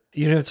whatever.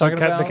 You know what I'm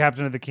talking about? The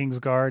captain of the King's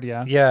Guard,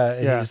 yeah. Yeah,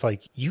 and he's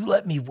like, you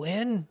let me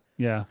win?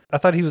 Yeah. I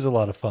thought he was a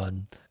lot of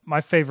fun.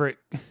 My favorite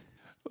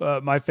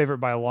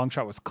by a long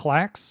shot was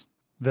Clax,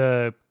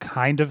 the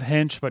kind of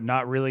hench, but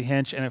not really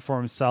hench, in it for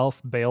himself,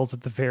 bails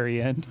at the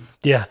very end.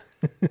 Yeah.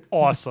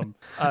 Awesome.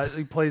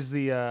 He plays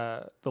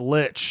the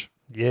Lich.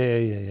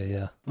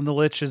 Yeah. When the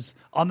Lich is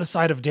on the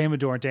side of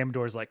Damodar, and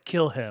Damodor's like,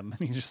 kill him.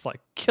 And he's just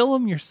like, kill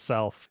him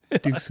yourself.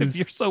 If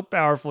you're so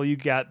powerful, you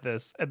got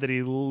this. And then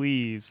he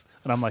leaves.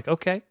 And I'm like,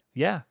 okay,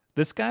 yeah.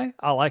 This guy,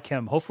 I like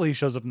him. Hopefully he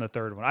shows up in the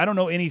third one. I don't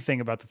know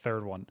anything about the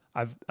third one.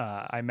 I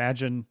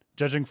imagine,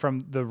 judging from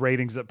the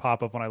ratings that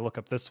pop up when I look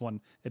up this one,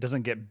 it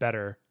doesn't get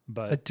better.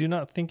 But I do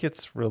not think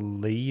it's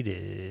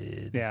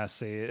related. Yeah,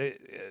 see,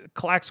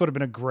 Clax would have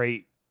been a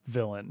great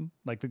villain.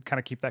 Like to kind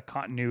of keep that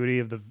continuity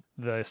of the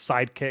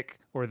sidekick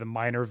or the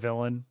minor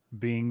villain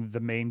being the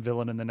main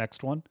villain in the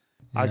next one.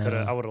 Yeah.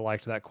 I would have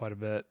liked that quite a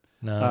bit.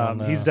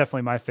 No. He's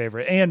definitely my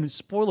favorite. And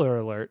spoiler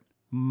alert,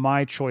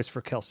 my choice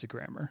for Kelsey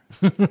Grammer.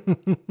 If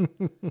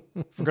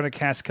we're going to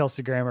cast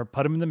Kelsey Grammer,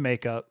 put him in the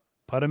makeup,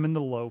 put him in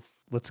the loaf.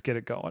 Let's get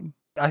it going.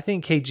 I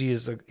think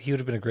KG he would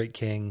have been a great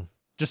king.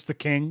 Just the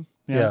king?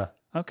 Yeah.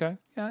 Okay.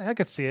 Yeah, I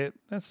could see it.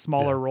 That's a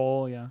smaller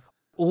role, yeah.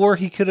 Or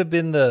he could have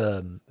been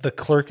the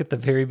clerk at the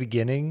very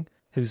beginning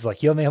who's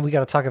like, yo, man, we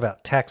got to talk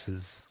about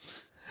taxes.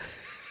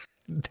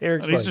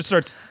 Derek's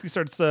he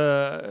starts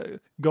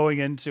going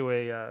into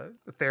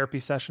a therapy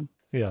session.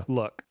 Yeah.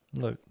 Look,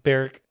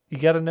 Barrick, you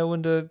got to know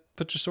when to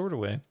put your sword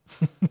away.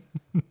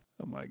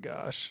 Oh my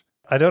gosh.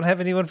 I don't have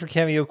anyone for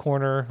Cameo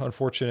Corner,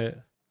 unfortunate.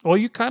 Well,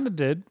 you kind of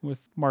did with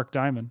Mark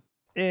Diamond.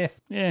 Yeah.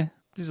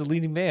 He's a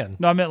leading man.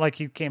 No, I meant like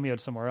he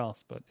cameoed somewhere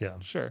else, but yeah,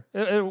 sure.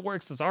 It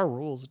works. It's our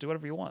rules. Do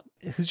whatever you want.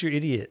 Who's your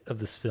idiot of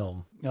this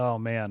film? Oh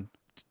man.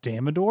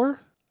 Damodar?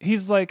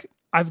 He's like,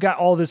 I've got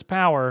all this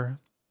power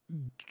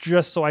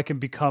just so I can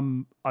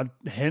become a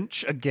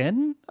hench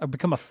again? I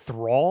become a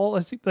thrall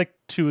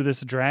to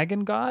this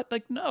dragon god?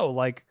 Like, no,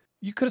 like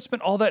you could have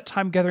spent all that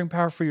time gathering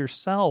power for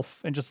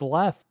yourself and just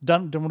left,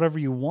 done whatever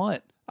you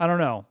want. I don't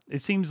know.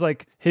 It seems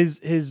like his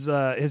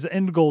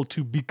end goal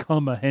to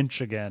become a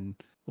hench again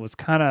was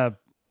kind of...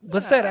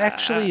 Was that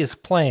actually his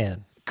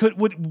plan? Do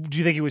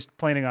you think he was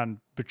planning on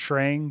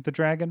betraying the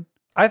dragon?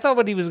 I thought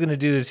what he was going to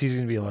do is he's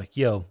going to be like,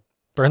 yo,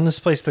 burn this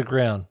place to the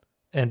ground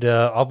and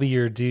I'll be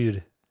your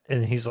dude.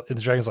 And the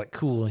dragon's like,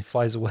 cool. And he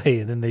flies away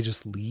and then they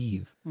just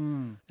leave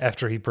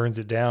after he burns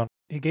it down.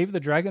 He gave the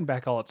dragon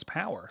back all its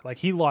power. Like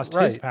he lost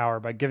his power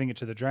by giving it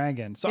to the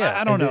dragon. So yeah,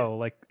 I don't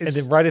know. And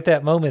then right at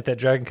that moment, that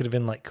dragon could have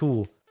been like,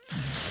 cool.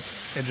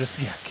 And just,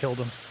 killed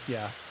him.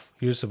 Yeah.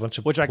 Here's a bunch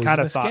of which I kind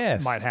of thought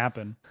gas. might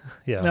happen.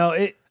 Yeah. No,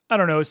 I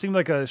don't know. It seemed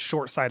like a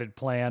short-sighted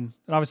plan.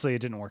 And obviously it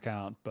didn't work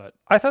out, but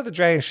I thought the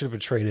dragon should have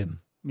betrayed him.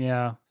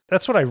 Yeah.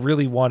 That's what I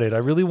really wanted. I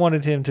really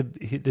wanted him to,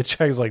 the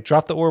dragon's like,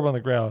 drop the orb on the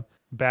ground.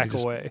 back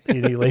away.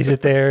 And he lays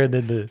it there, and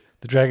then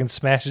the dragon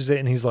smashes it,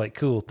 and he's like,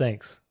 cool,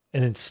 thanks.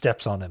 And then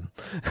steps on him.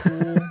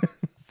 Cool.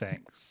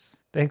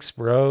 Thanks,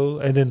 bro.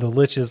 And then the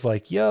Lich is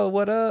like, yo,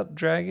 what up,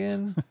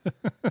 dragon?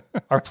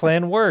 Our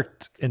plan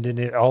worked. And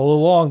then all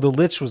along, the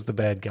Lich was the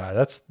bad guy.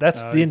 That's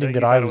the ending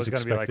that I was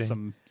expecting. Be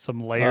like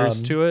some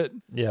layers to it.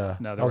 Yeah.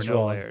 No, there were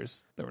no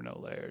layers. There were no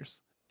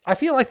layers. I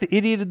feel like the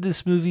idiot of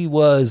this movie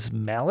was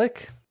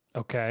Malik.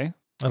 Okay.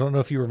 I don't know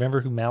if you remember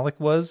who Malik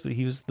was, but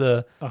he was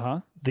the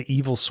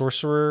evil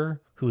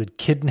sorcerer who had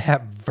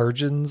kidnapped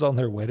virgins on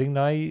their wedding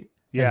night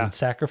and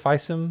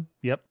sacrifice him.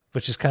 Yep.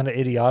 Which is kind of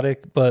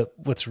idiotic, but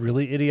what's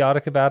really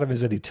idiotic about him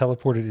is that he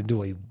teleported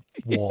into a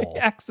wall.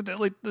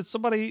 Accidentally,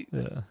 somebody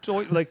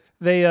like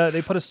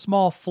they put a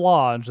small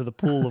flaw into the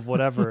pool of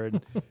whatever,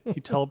 and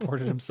he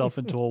teleported himself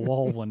into a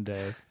wall one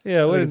day.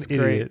 Yeah, what an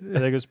idiot! Great. I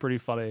think it's pretty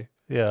funny.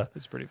 Yeah,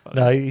 it's pretty funny.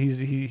 No,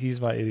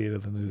 he's my idiot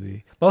of the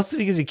movie, mostly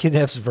because he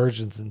kidnaps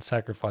virgins and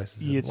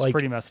sacrifices them. It's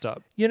pretty messed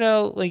up.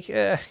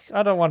 I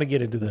don't want to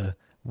get into the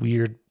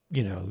weird,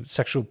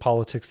 sexual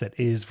politics that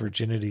is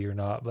virginity or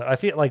not, but I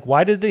feel like,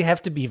 why did they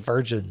have to be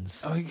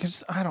virgins? Oh,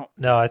 because I don't.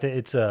 No, I think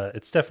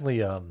it's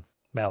definitely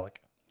Malik.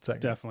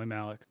 Definitely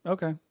Malik.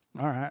 Okay,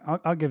 all right,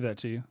 I'll give that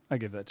to you.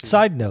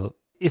 Side note: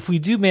 if we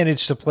do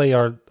manage to play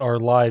our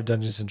live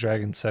Dungeons and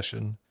Dragons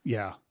session,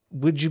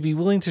 would you be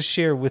willing to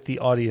share with the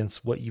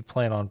audience what you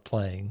plan on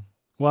playing?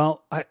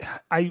 Well,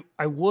 I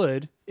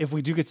would if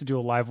we do get to do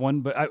a live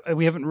one, but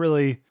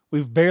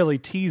we've barely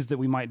teased that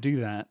we might do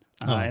that,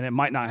 and it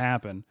might not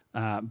happen.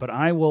 But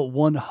I will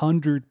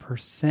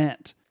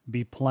 100%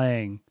 be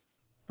playing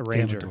a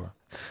ranger. Damador.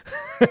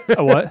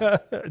 A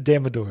what?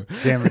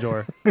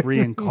 Damador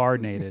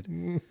reincarnated.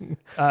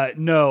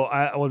 No,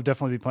 I will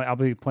definitely be playing. I'll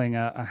be playing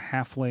a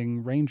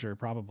halfling ranger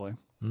probably.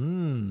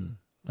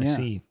 I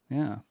see.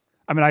 Yeah.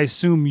 I mean, I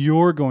assume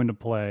you're going to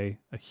play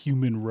a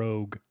human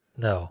rogue.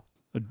 No.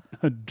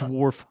 A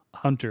dwarf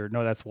hunter.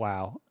 No, that's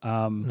WoW.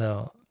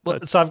 No.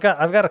 So I've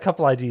got a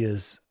couple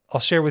ideas.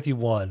 I'll share with you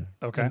one.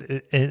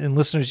 Okay. And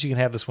listeners, you can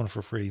have this one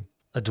for free.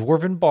 A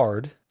dwarven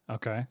bard.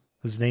 Okay.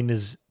 Whose name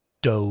is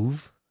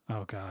Dove.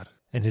 Oh, God.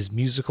 And his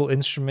musical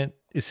instrument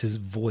is his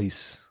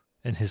voice.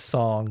 And his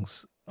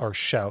songs are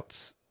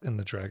shouts in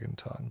the dragon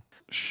tongue.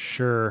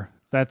 Sure.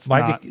 That's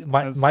might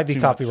be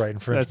copyright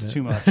infringement.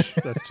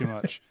 That's too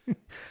much.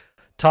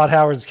 Todd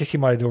Howard's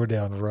kicking my door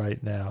down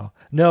right now.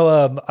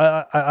 No,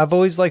 I've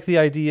always liked the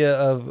idea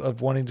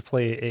of wanting to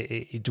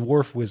play a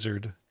dwarf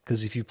wizard,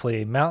 because if you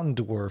play a mountain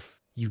dwarf,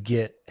 you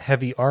get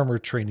heavy armor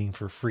training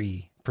for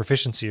free,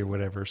 proficiency or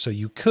whatever. So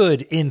you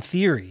could, in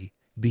theory,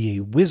 be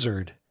a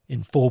wizard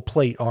in full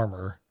plate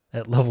armor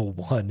at level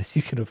 1 if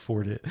you can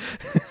afford it.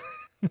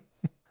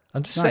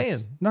 I'm just saying.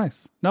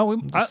 Nice.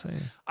 No,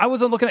 I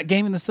wasn't looking at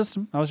gaming the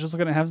system. I was just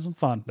looking at having some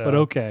fun. No. But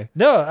okay.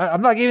 No,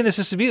 I'm not gaming the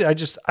system either. I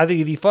think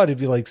it'd be fun. It'd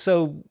be like,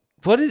 so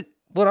what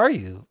are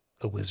you?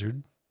 A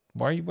wizard?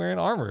 Why are you wearing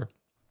armor?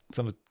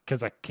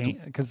 Because I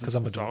can't. Because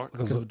I'm a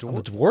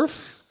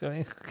dwarf. I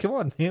mean, come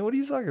on, man. What are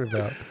you talking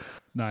about?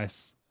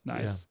 Nice.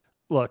 Yeah.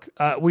 Look,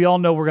 we all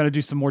know we're going to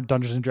do some more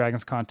Dungeons and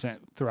Dragons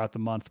content throughout the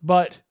month,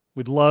 but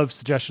we'd love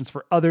suggestions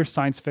for other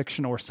science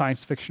fiction or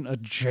science fiction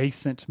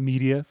adjacent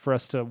media for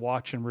us to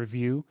watch and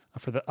review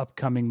for the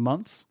upcoming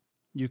months.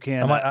 You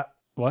can.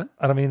 What?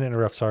 I don't mean to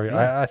interrupt. Sorry.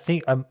 Yeah. I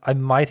think I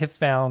might have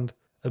found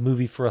a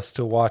movie for us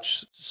to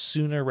watch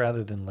sooner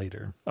rather than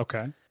later.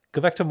 Okay.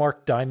 Go back to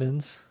Mark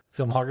Diamond's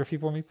filmography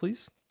for me,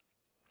 please.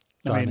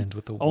 Diamond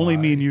with the only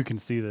Y. me and you can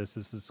see this.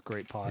 This is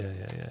great pod.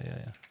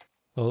 Yeah.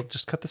 Well,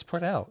 just cut this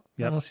part out.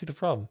 Yep. I don't see the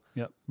problem.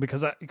 Yep.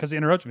 Because you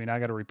interrupted me. Now I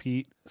got to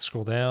repeat.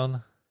 Scroll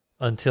down.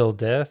 Until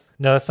Death.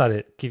 No, that's not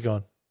it. Keep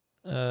going.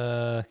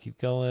 Keep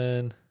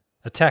going.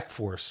 Attack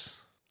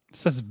Force. It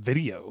says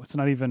video. It's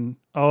not even.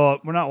 Oh,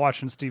 we're not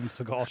watching Steven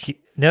Seagal.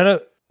 No.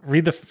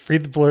 Read the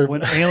blurb.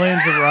 When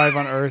aliens arrive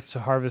on Earth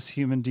to harvest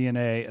human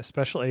DNA, a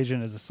special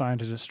agent is assigned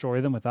to destroy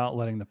them without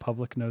letting the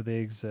public know they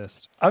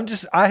exist.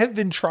 I have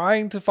been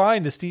trying to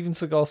find a Steven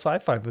Seagal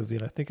sci-fi movie,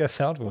 and I think I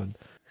found one.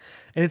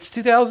 And it's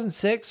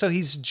 2006, so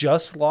he's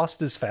just lost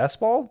his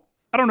fastball.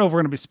 I don't know if we're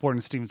going to be supporting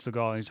Steven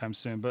Seagal anytime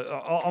soon, but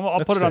I'll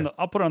put it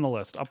on the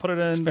list. I'll put it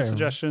in the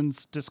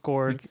suggestions,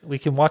 Discord. We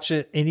can watch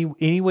it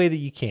any way that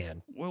you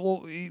can.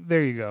 Well,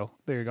 there you go.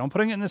 I'm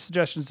putting it in the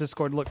suggestions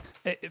Discord. Look,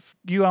 if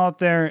you out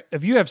there,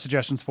 if you have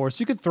suggestions for us,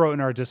 you could throw it in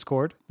our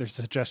Discord. There's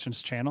a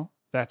suggestions channel.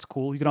 That's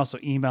cool. You can also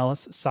email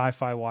us,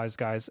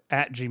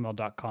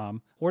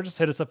 sci-fi-wiseguys@gmail.com, or just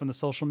hit us up in the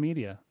social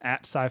media,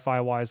 @Sci-Fi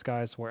Wise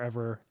Guys,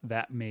 wherever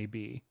that may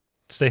be.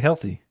 Stay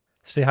healthy.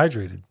 Stay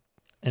hydrated.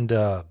 And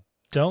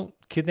don't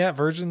kidnap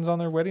virgins on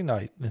their wedding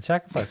night and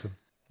sacrifice them.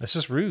 That's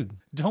just rude.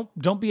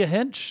 Don't be a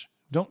hench.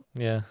 Don't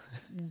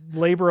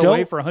labor Don't,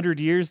 away for 100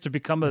 years to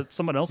become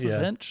someone else's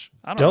hench.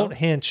 Don't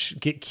hench,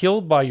 get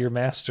killed by your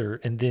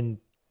master, and then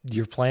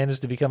your plan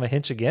is to become a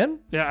hench again?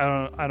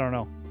 Yeah, I don't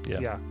know.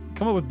 Yeah.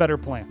 Come up with better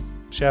plans.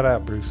 Shout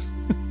out, Bruce.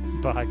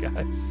 Bye,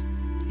 guys.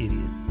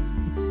 Idiot.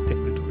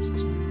 Take the doors.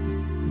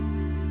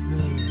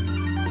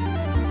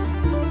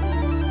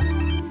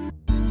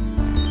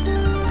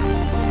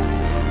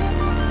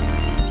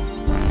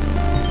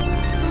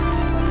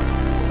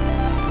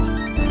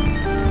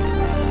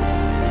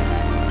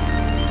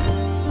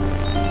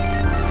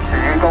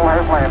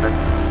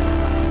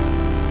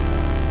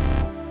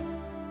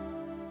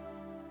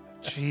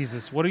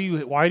 Jesus, why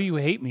do you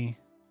hate me?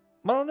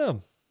 I don't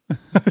know.